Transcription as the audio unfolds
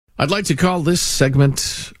I'd like to call this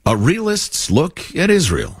segment A Realist's Look at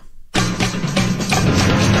Israel.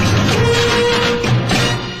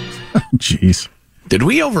 Jeez. Did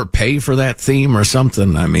we overpay for that theme or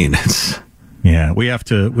something? I mean, it's... Yeah, we have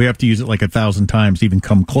to use it like 1,000 times to even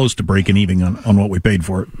come close to breaking even on what we paid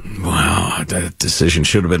for it. Wow, that decision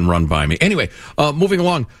should have been run by me. Anyway, moving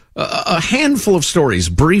along, a handful of stories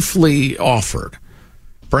briefly offered.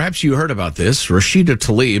 Perhaps you heard about this. Rashida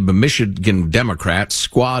Tlaib, a Michigan Democrat,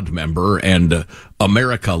 squad member, and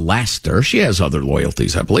America Laster. She has other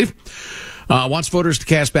loyalties, I believe. Wants voters to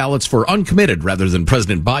cast ballots for uncommitted rather than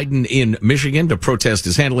President Biden in Michigan to protest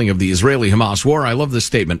his handling of the Israeli-Hamas war. I love this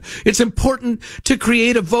statement. It's important to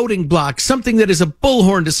create a voting bloc, something that is a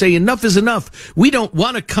bullhorn to say enough is enough. We don't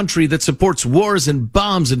want a country that supports wars and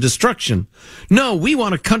bombs and destruction. No, we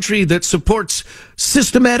want a country that supports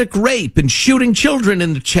systematic rape and shooting children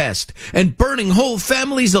in the chest and burning whole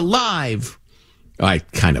families alive. I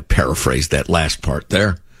kind of paraphrased that last part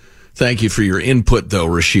there. Thank you for your input, though,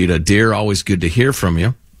 Rashida. Dear, always good to hear from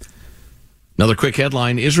you. Another quick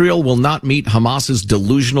headline. Israel will not meet Hamas's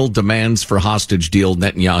delusional demands for hostage deal,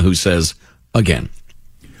 Netanyahu says again.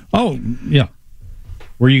 Oh, yeah.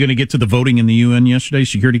 Were you going to get to the voting in the UN yesterday,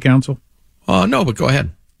 Security Council? No, but go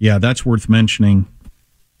ahead. Yeah, that's worth mentioning.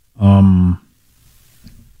 Let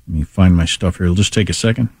me find my stuff here. It'll just take a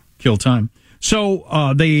second. Kill time.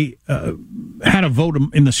 So they had a vote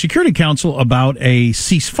in the Security Council about a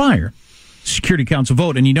ceasefire. Security Council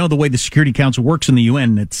vote. And you know the way the Security Council works in the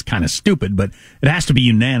UN, it's kind of stupid, but it has to be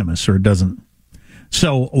unanimous or it doesn't.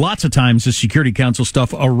 So lots of times the Security Council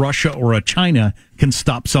stuff, a Russia or a China can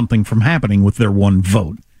stop something from happening with their one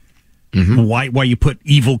vote. Mm-hmm. Why you put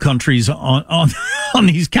evil countries on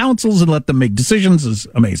these councils and let them make decisions is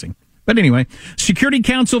amazing. But anyway, Security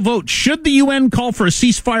Council vote. Should the UN call for a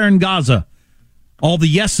ceasefire in Gaza? All the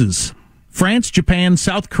yeses. France, Japan,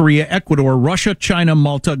 South Korea, Ecuador, Russia, China,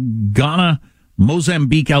 Malta, Ghana,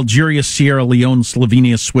 Mozambique, Algeria, Sierra Leone,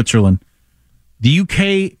 Slovenia, Switzerland. The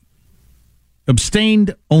UK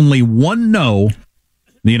abstained, only one no,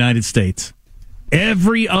 the United States.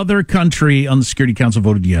 Every other country on the Security Council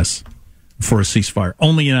voted yes for a ceasefire.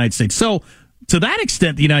 Only the United States. So, to that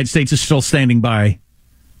extent, the United States is still standing by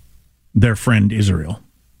their friend Israel.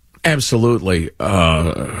 Absolutely.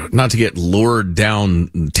 Not to get lured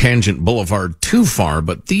down Tangent Boulevard too far,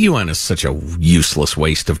 but the UN is such a useless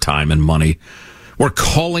waste of time and money. We're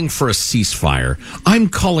calling for a ceasefire. I'm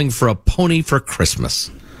calling for a pony for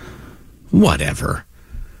Christmas. Whatever.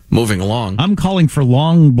 Moving along. I'm calling for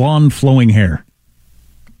long, blonde, flowing hair.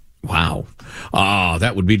 Wow.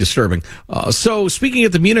 That would be disturbing. So, speaking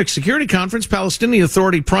at the Munich Security Conference, Palestinian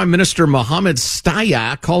Authority Prime Minister Mohammed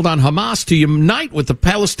Staya called on Hamas to unite with the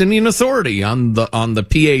Palestinian Authority on the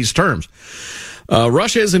PA's terms.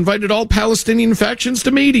 Russia has invited all Palestinian factions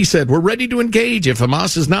to meet, he said. We're ready to engage. If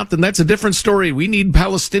Hamas is not, then that's a different story. We need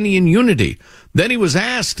Palestinian unity. Then he was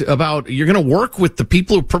asked about, you're going to work with the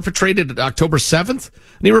people who perpetrated October 7th?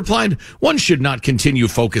 And he replied, one should not continue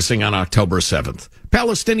focusing on October 7th.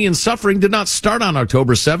 Palestinian suffering did not start on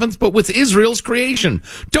October 7th, but with Israel's creation.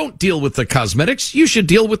 Don't deal with the cosmetics. You should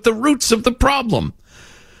deal with the roots of the problem.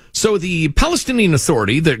 So the Palestinian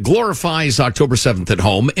Authority that glorifies October 7th at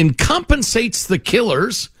home and compensates the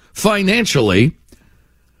killers financially,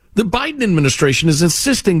 the Biden administration is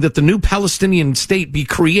insisting that the new Palestinian state be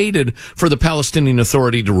created for the Palestinian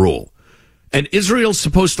Authority to rule. And Israel's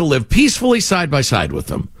supposed to live peacefully side by side with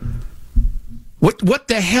them. What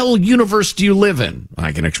the hell universe do you live in?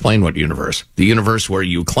 I can explain what universe. The universe where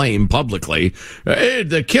you claim publicly,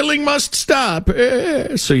 the killing must stop,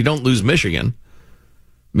 so you don't lose Michigan.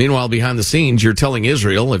 Meanwhile, behind the scenes, you're telling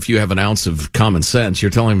Israel, if you have an ounce of common sense, you're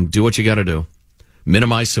telling them, do what you got to do.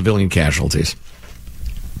 Minimize civilian casualties.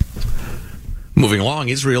 Moving along,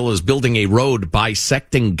 Israel is building a road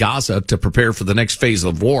bisecting Gaza to prepare for the next phase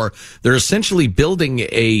of war. They're essentially building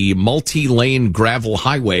a multi-lane gravel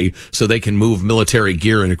highway so they can move military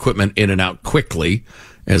gear and equipment in and out quickly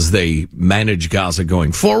as they manage Gaza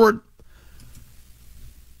going forward.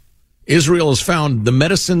 Israel has found the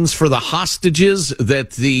medicines for the hostages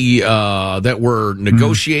that were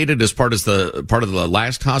negotiated as part of the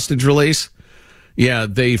last hostage release. Yeah,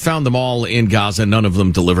 they found them all in Gaza. None of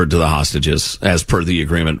them delivered to the hostages as per the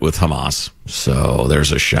agreement with Hamas. So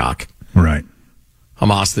there's a shock. Right.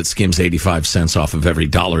 Hamas that skims 85 cents off of every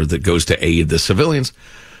dollar that goes to aid the civilians.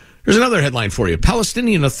 Here's another headline for you.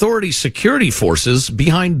 Palestinian Authority security forces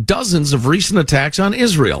behind dozens of recent attacks on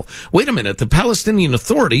Israel. Wait a minute. The Palestinian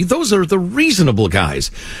Authority, those are the reasonable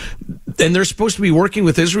guys. And they're supposed to be working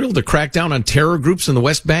with Israel to crack down on terror groups in the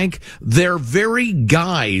West Bank. Their very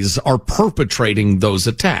guys are perpetrating those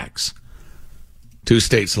attacks.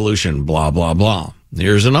 Two-state solution, blah, blah, blah.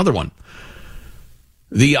 Here's another one.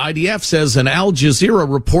 The IDF says an Al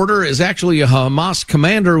Jazeera reporter is actually a Hamas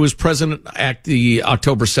commander who was present at the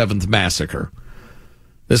October 7th massacre.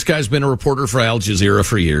 This guy's been a reporter for Al Jazeera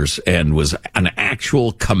for years and was an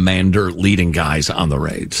actual commander leading guys on the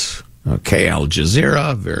raids. Okay, Al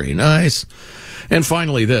Jazeera, very nice. And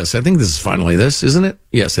finally this. I think this is finally this, isn't it?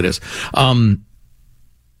 Yes, it is.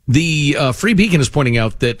 The Free Beacon is pointing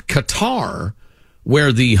out that Qatar,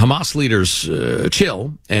 where the Hamas leaders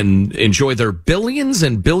chill and enjoy their billions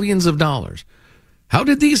and billions of dollars. How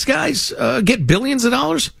did these guys get billions of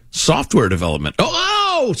dollars? Software development.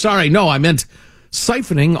 Oh, sorry. No, I meant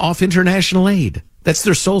siphoning off international aid. That's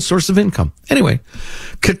their sole source of income. Anyway,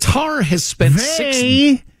 Qatar has spent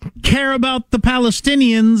They care about the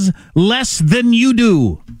Palestinians less than you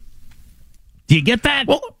do. Do you get that?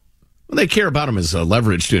 Well, they care about them as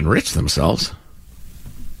leverage to enrich themselves.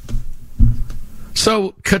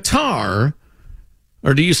 So Qatar,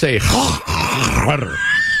 or do you say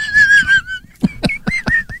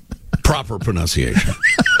proper pronunciation,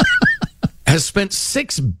 has spent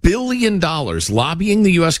 $6 billion lobbying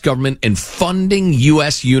the U.S. government and funding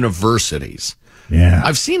U.S. universities. Yeah.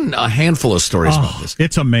 I've seen a handful of stories about this.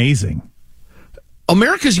 It's amazing.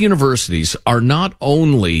 America's universities are not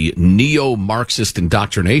only neo-Marxist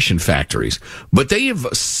indoctrination factories, but they have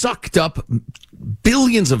sucked up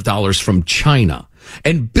billions of dollars from China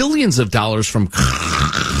and billions of dollars from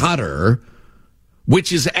Qatar,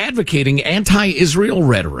 which is advocating anti-Israel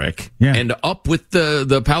rhetoric and up with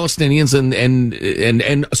the Palestinians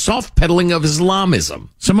and soft peddling of Islamism.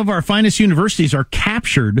 Some of our finest universities are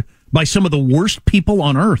captured by some of the worst people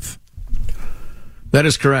on earth. That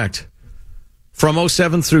is correct. From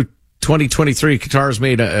 2007 through 2023, Qatar has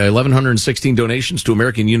made 1,116 donations to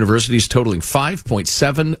American universities totaling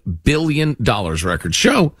 $5.7 billion, records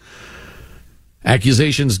show.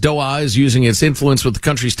 Accusations Doha is using its influence with the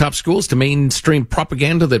country's top schools to mainstream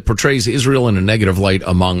propaganda that portrays Israel in a negative light,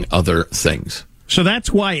 among other things. So that's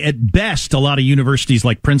why, at best, a lot of universities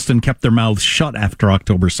like Princeton kept their mouths shut after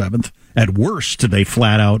October 7th. At worst, they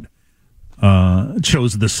flat out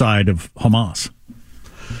chose the side of Hamas.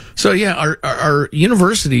 So, yeah, our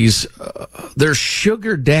universities, their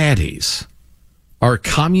sugar daddies are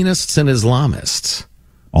communists and Islamists.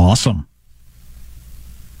 Awesome.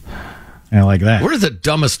 I like that. We're the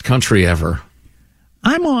dumbest country ever.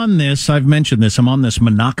 I'm on this, I've mentioned this, I'm on this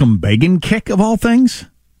Menachem Begin kick of all things.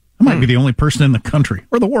 I might be the only person in the country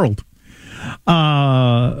or the world.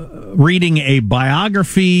 Reading a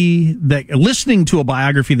biography, listening to a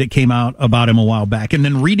biography that came out about him a while back, and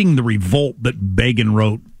then reading the revolt that Begin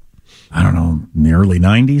wrote, I don't know, in the early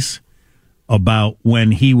 90s, about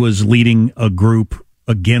when he was leading a group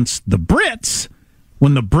against the Brits,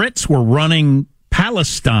 when the Brits were running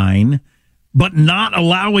Palestine, but not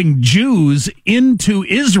allowing Jews into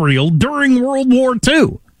Israel during World War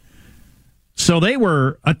II. So they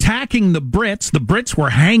were attacking the Brits. The Brits were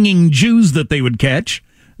hanging Jews that they would catch.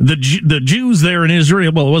 The Jews there in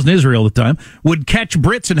Israel, well, it wasn't Israel at the time, would catch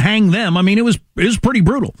Brits and hang them. I mean, it was pretty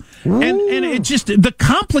brutal. And it just, the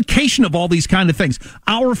complication of all these kind of things,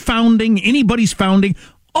 our founding, anybody's founding,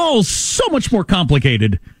 all so much more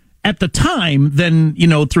complicated at the time than,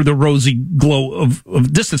 through the rosy glow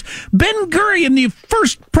of distance. Ben-Gurion, the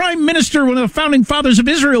first prime minister, one of the founding fathers of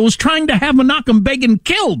Israel, was trying to have Menachem Begin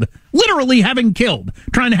killed, literally having killed,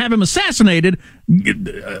 trying to have him assassinated.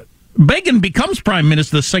 Begin becomes prime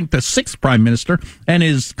minister, the sixth prime minister, and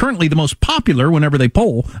is currently the most popular whenever they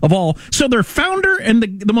poll of all. So their founder and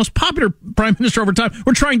the most popular prime minister over time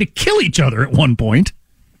were trying to kill each other at one point.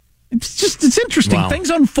 It's interesting. Wow. Things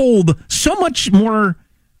unfold so much more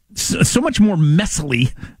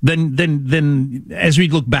messily than as we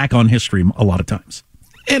look back on history a lot of times.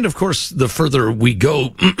 And, of course, the further we go,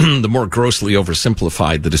 the more grossly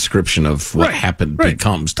oversimplified the description of what happened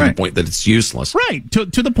becomes to the point that it's useless. Right, to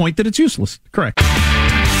the point that it's useless. Correct.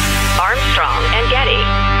 Armstrong and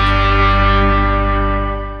Getty.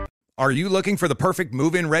 Are you looking for the perfect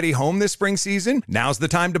move-in ready home this spring season? Now's the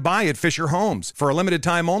time to buy at Fisher Homes. For a limited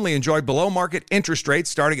time only, enjoy below-market interest rates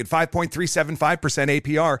starting at 5.375%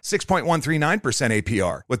 APR, 6.139%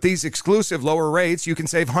 APR. With these exclusive lower rates, you can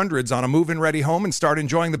save hundreds on a move-in ready home and start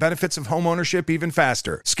enjoying the benefits of homeownership even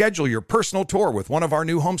faster. Schedule your personal tour with one of our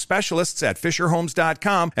new home specialists at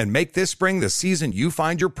FisherHomes.com and make this spring the season you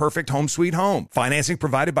find your perfect home sweet home. Financing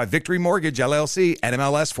provided by Victory Mortgage, LLC,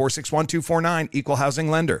 NMLS 461249, Equal Housing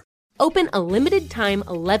Lender. Open a limited-time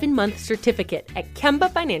 11-month certificate at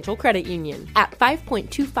Kemba Financial Credit Union. At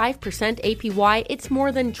 5.25% APY, it's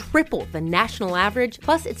more than triple the national average,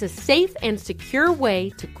 plus it's a safe and secure way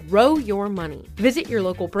to grow your money. Visit your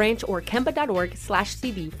local branch or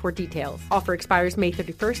kemba.org/CD for details. Offer expires May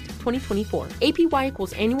 31st, 2024. APY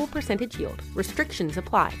equals annual percentage yield. Restrictions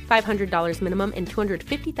apply. $500 minimum and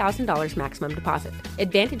 $250,000 maximum deposit.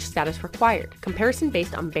 Advantage status required. Comparison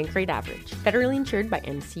based on bank rate average. Federally insured by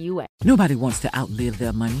NCUA. Nobody wants to outlive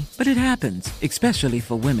their money, but it happens, especially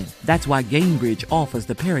for women. That's why Gainbridge offers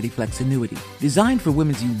the Parity Flex annuity, designed for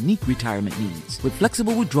women's unique retirement needs, with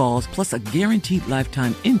flexible withdrawals plus a guaranteed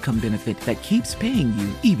lifetime income benefit that keeps paying you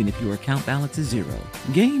even if your account balance is zero.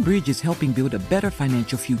 Gainbridge is helping build a better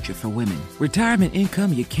financial future for women. Retirement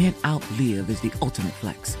income you can't outlive is the ultimate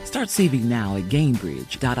flex. Start saving now at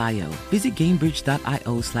Gainbridge.io. Visit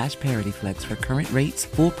Gainbridge.io/ParityFlex for current rates,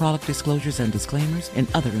 full product disclosures and disclaimers, and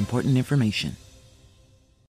other important information.